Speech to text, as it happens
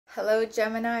Hello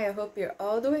Gemini, I hope you're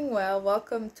all doing well.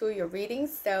 Welcome to your reading.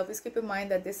 So please keep in mind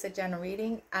that this is a general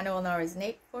reading and it will not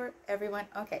resonate for everyone.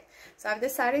 Okay, so I've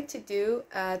decided to do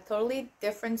a totally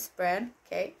different spread.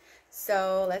 Okay,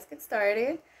 so let's get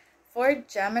started. For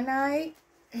Gemini,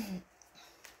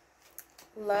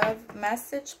 love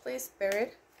message, please,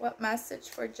 Spirit. What message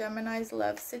for Gemini's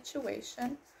love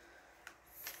situation?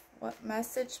 What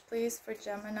message, please, for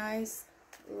Gemini's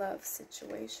love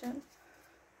situation?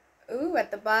 Ooh,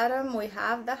 at the bottom we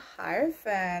have the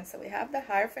Hierophant. So we have the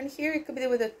Hierophant here. It could be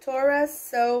with a Taurus.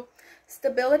 So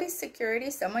stability, security,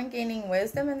 someone gaining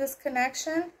wisdom in this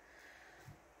connection.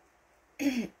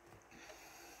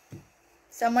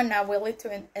 Someone now willing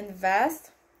to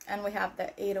invest. And we have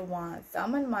the Eight of Wands.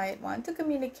 Someone might want to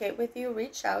communicate with you,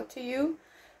 reach out to you,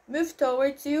 move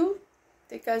towards you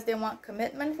because they want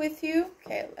commitment with you.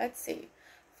 Okay, let's see.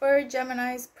 For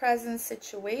Gemini's present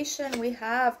situation, we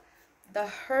have the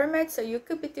Hermit. So you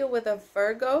could be dealing with a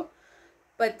Virgo,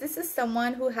 but this is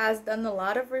someone who has done a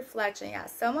lot of reflection. Yeah,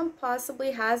 someone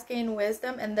possibly has gained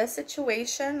wisdom in this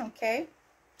situation. Okay,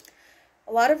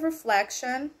 a lot of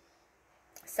reflection.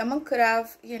 Someone could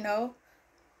have, you know,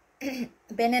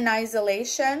 been in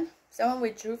isolation. Someone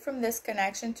withdrew from this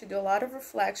connection to do a lot of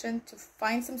reflection, to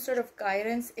find some sort of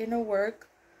guidance, inner work,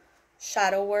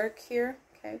 shadow work here.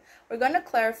 Okay, we're going to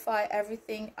clarify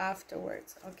everything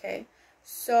afterwards. Okay,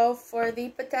 so for the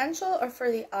potential or for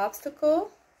the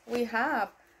obstacle, we have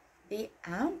the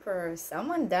Emperor.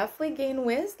 Someone definitely gained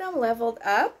wisdom, leveled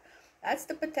up. That's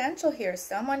the potential here.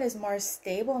 Someone is more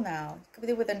stable now. It could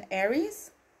be with an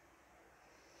Aries.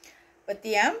 But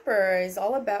the Emperor is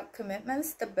all about commitment,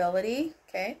 stability.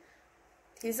 Okay,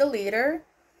 he's a leader.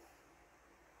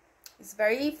 He's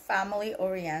very family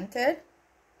oriented.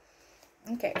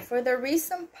 Okay, for the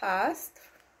recent past,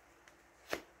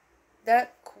 the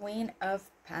Queen of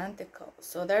Pentacles.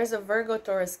 So there's a Virgo,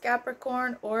 Taurus,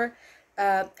 Capricorn, or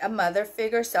a mother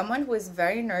figure, someone who is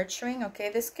very nurturing. Okay,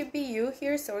 this could be you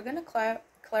here. So we're going to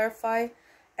clarify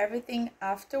everything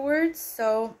afterwards.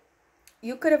 So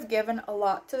you could have given a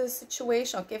lot to the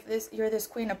situation. Okay, if you're this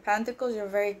Queen of Pentacles, you're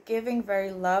very giving,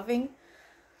 very loving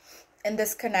in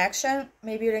this connection.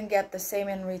 Maybe you didn't get the same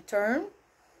in return.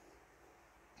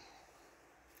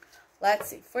 Let's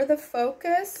see, for the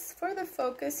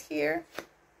focus here,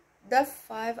 the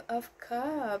Five of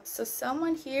Cups. So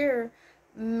someone here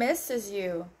misses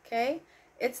you, okay?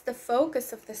 It's the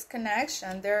focus of this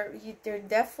connection. They're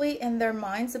definitely in their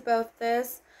minds about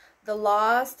this, the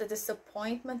loss, the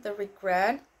disappointment, the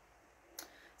regret.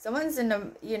 Someone's in a,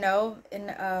 you know,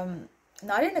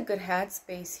 not in a good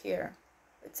headspace here.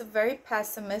 It's a very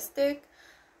pessimistic,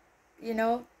 you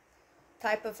know,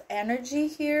 type of energy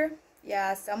here.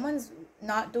 Yeah, someone's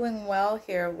not doing well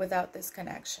here without this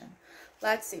connection.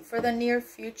 Let's see, for the near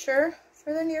future,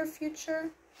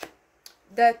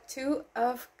 the Two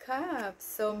of Cups.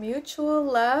 So mutual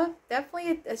love,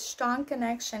 definitely a strong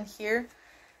connection here.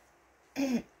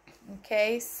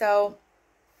 Okay, so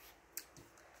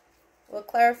we'll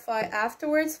clarify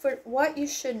afterwards. For what you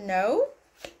should know,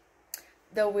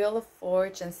 the Wheel of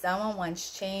Fortune. Someone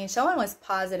wants change. Someone wants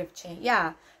positive change.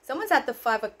 Yeah, someone's at the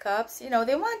Five of Cups. You know,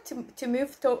 they want to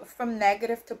move from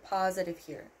negative to positive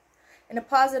here, in a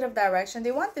positive direction.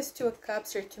 They want this Two of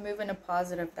Cups here to move in a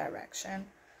positive direction.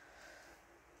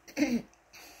 They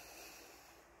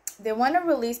want to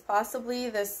release possibly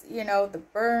this, you know, the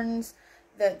burns,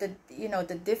 the you know,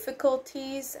 the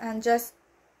difficulties, and just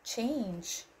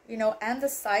change, you know, end the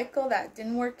cycle that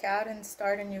didn't work out and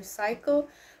start a new cycle.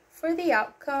 For the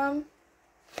outcome,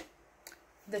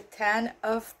 the Ten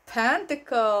of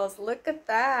Pentacles. Look at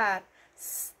that.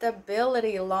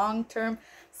 Stability, long-term.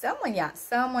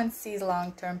 Someone sees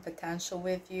long-term potential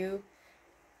with you.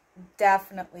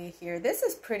 Definitely here. This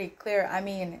is pretty clear. I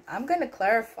mean, I'm going to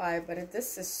clarify, but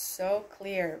this is so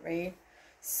clear, right?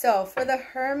 So for the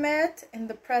Hermit in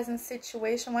the present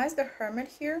situation, why is the Hermit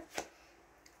here?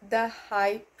 The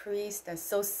High Priestess.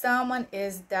 So someone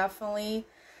is definitely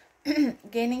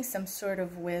gaining some sort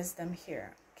of wisdom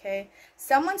here. Okay,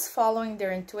 someone's following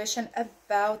their intuition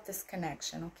about this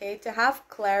connection, okay, to have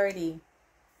clarity.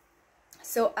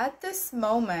 So at this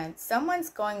moment,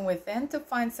 someone's going within to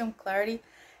find some clarity,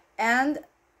 and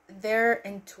their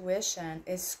intuition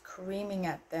is screaming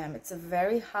at them. It's a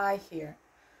very high here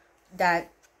that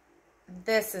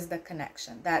this is the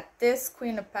connection, that this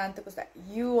Queen of Pentacles, that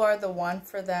you are the one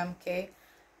for them. Okay,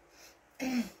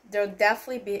 they'll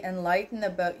definitely be enlightened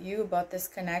about you, about this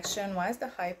connection. Why is the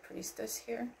High Priestess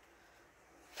here?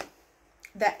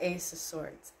 The Ace of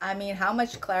Swords. I mean, how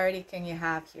much clarity can you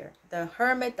have here? The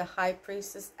Hermit, the High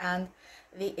Priestess, and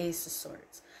the Ace of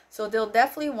Swords. So they'll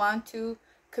definitely want to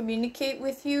communicate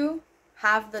with you,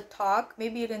 have the talk.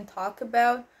 Maybe you didn't talk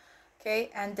about, okay?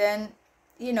 And then,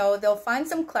 you know, they'll find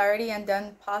some clarity and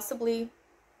then possibly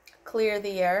clear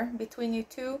the air between you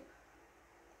two.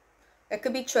 It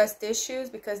could be trust issues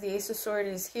because the Ace of Swords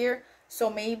is here. So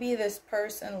maybe this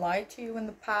person lied to you in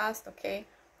the past, okay?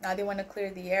 Now they want to clear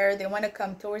the air. They want to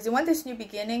come towards, they want this new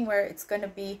beginning where it's going to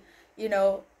be, you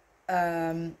know,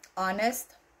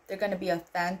 honest. They're going to be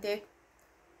authentic.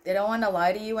 They don't want to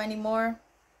lie to you anymore.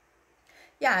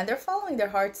 Yeah, and they're following their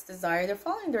heart's desire. They're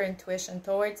following their intuition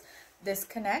towards this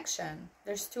connection.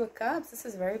 There's Two of Cups. This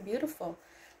is very beautiful.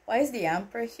 Why is the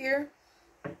Emperor here?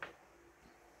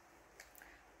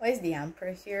 Why is the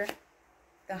Emperor here?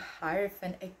 The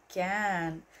Hierophant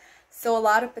again. So a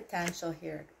lot of potential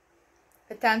here.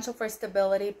 Potential for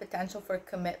stability, potential for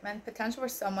commitment, potential for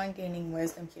someone gaining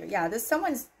wisdom here. Yeah, this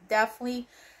someone's definitely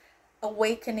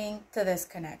awakening to this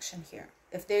connection here.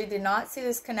 If they did not see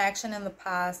this connection in the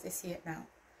past, they see it now.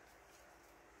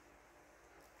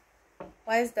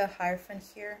 Why is the Hierophant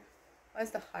here? Why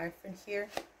is the Hierophant here?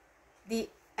 The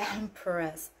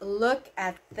Empress. Look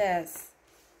at this.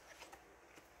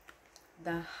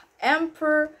 The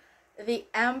Emperor, the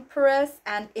Empress,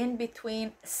 and in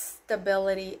between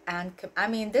stability and, I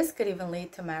mean, this could even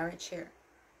lead to marriage here.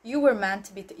 You were meant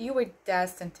to be, you were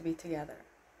destined to be together.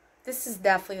 This is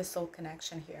definitely a soul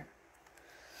connection here.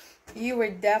 You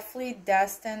were definitely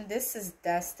destined. This is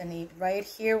destiny right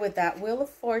here with that Wheel of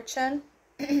Fortune.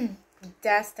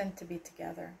 Destined to be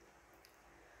together.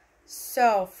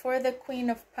 So for the Queen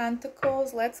of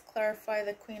Pentacles, let's clarify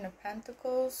the Queen of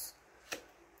Pentacles.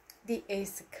 The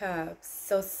Ace of Cups.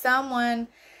 So someone,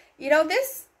 you know,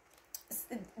 this,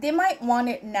 they might want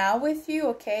it now with you,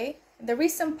 okay? In the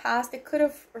recent past, they could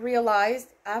have realized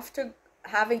after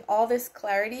having all this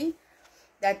clarity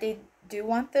that they do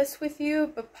want this with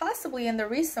you, but possibly in the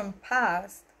recent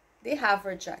past, they have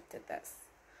rejected this,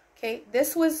 okay?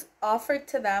 This was offered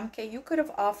to them, okay? You could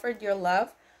have offered your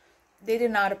love. They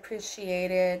did not appreciate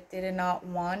it. They did not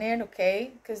want it,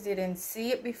 okay? Because they didn't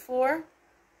see it before.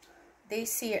 They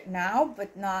see it now,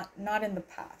 but not in the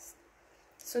past.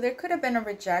 So there could have been a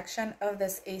rejection of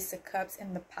this Ace of Cups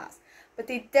in the past. But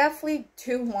they definitely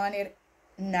do want it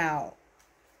now.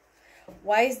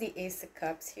 Why is the Ace of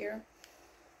Cups here?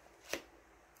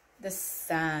 The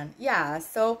Sun. Yeah,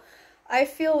 so I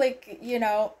feel like, you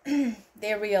know,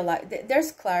 they realize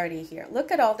there's clarity here.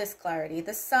 Look at all this clarity.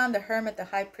 The Sun, the Hermit, the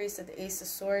High Priest, of the Ace of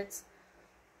Swords.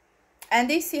 And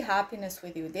they see happiness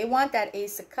with you. They want that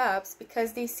Ace of Cups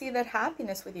because they see that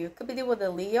happiness with you. It could be with a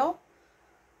Leo.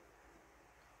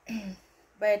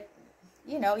 But,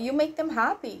 you know, you make them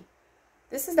happy.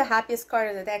 This is the happiest card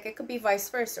of the deck. It could be vice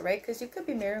versa, right? Because you could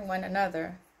be mirroring one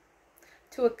another.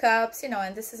 Two of Cups, you know,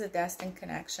 and this is a destined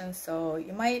connection. So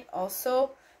you might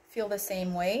also feel the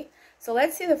same way. So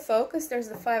let's see the focus. There's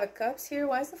the Five of Cups here.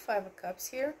 Why is the Five of Cups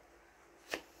here?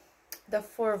 The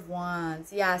Four of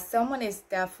Wands. Yeah, someone is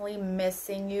definitely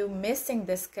missing you, missing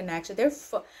this connection.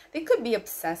 They could be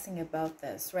obsessing about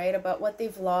this, right? About what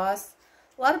they've lost.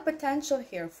 A lot of potential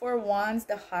here. Four of Wands,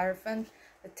 the Hierophant,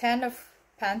 the Ten of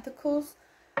Pentacles.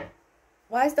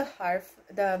 Why is the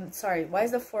why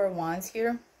is the Four of Wands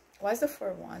here? Why is the Four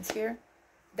of Wands here?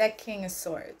 That King of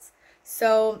Swords.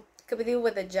 So could be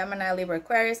with a Gemini, Libra,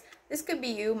 Aquarius. This could be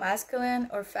you, masculine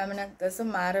or feminine,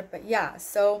 doesn't matter. But yeah,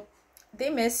 so they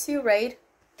miss you, right?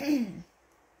 They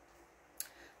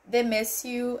miss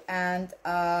you, and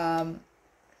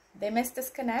they miss this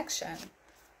connection.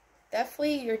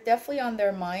 Definitely, you're definitely on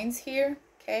their minds here,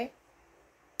 okay?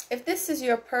 If this is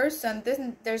your person,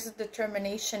 then there's a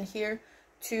determination here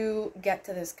to get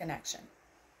to this connection.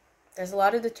 There's a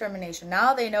lot of determination.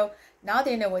 Now they know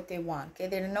what they want, okay?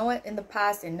 They didn't know it in the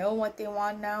past. They know what they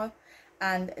want now,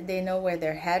 and they know where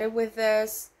they're headed with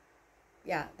this.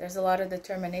 Yeah, there's a lot of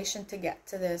determination to get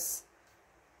to this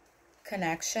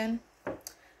connection.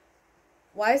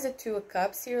 Why is the Two of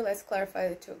Cups here? Let's clarify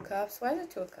the Two of Cups. Why is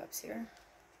the Two of Cups here?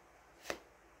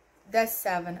 The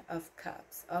Seven of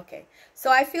Cups. Okay,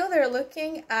 so I feel they're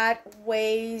looking at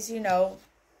ways, you know,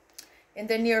 in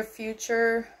the near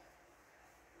future.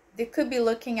 They could be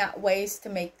looking at ways to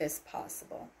make this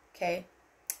possible, okay?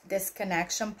 This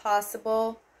connection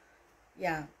possible.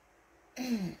 Yeah.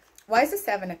 Why is the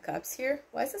Seven of Cups here?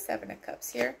 Why is the Seven of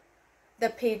Cups here? The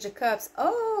Page of Cups.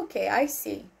 Oh, okay, I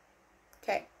see.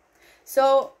 Okay.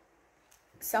 So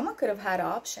someone could have had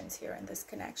options here in this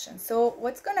connection. So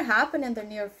what's going to happen in the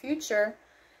near future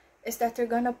is that they're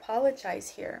going to apologize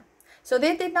here. So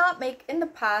they did not make, in the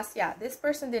past, yeah, this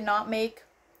person did not make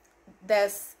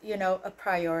this, you know, a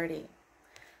priority.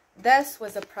 This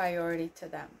was a priority to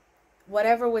them.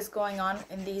 Whatever was going on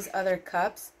in these other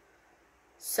cups.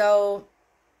 So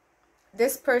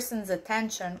this person's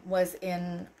attention was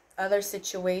in other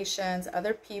situations,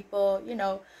 other people, you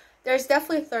know. There's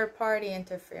definitely third party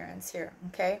interference here,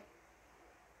 okay?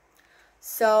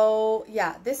 So,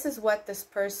 yeah, this is what this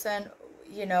person,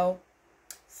 you know,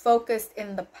 focused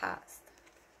in the past.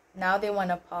 Now they want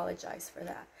to apologize for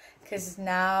that. Because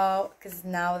now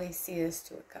they see this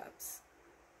Two of Cups.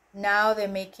 Now they're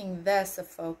making this a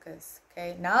focus,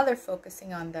 okay? Now they're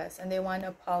focusing on this, and they want to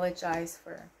apologize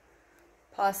for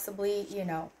possibly, you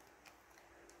know,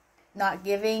 not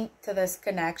giving to this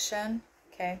connection,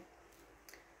 okay?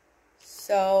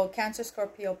 So, Cancer,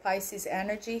 Scorpio, Pisces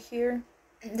energy here.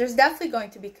 There's definitely going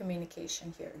to be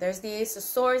communication here. There's the Ace of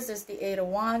Swords, there's the Eight of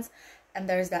Wands, and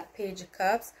there's that Page of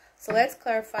Cups. So let's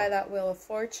clarify that Wheel of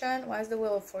Fortune. Why is the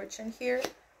Wheel of Fortune here?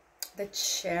 The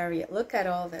Chariot. Look at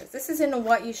all this. This is in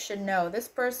what you should know. This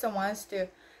person wants to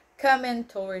come in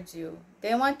towards you.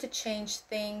 They want to change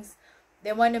things.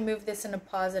 They want to move this in a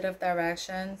positive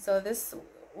direction. So this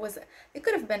was, it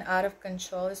could have been out of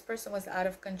control. This person was out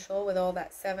of control with all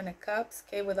that Seven of Cups,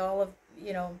 okay, with all of,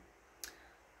 you know,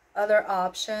 other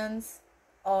options,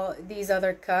 all these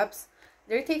other cups.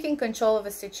 They're taking control of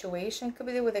a situation. Could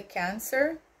be with a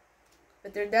Cancer,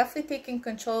 but they're definitely taking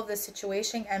control of the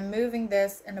situation and moving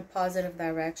this in a positive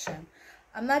direction.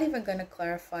 I'm not even going to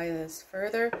clarify this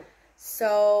further.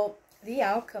 So the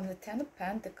outcome, the Ten of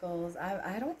Pentacles,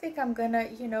 I don't think I'm going to,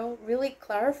 you know, really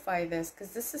clarify this,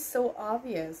 because this is so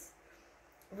obvious.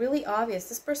 Really obvious.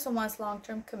 This person wants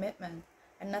long-term commitment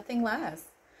and nothing less.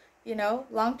 You know,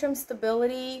 long-term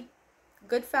stability,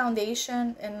 good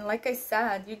foundation, and like I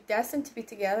said, you're destined to be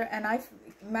together, and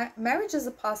marriage is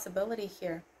a possibility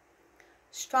here.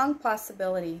 Strong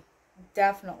possibility,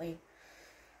 definitely.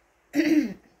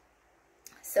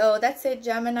 So that's it,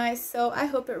 Gemini. So I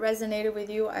hope it resonated with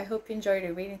you. I hope you enjoyed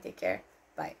your reading. Take care.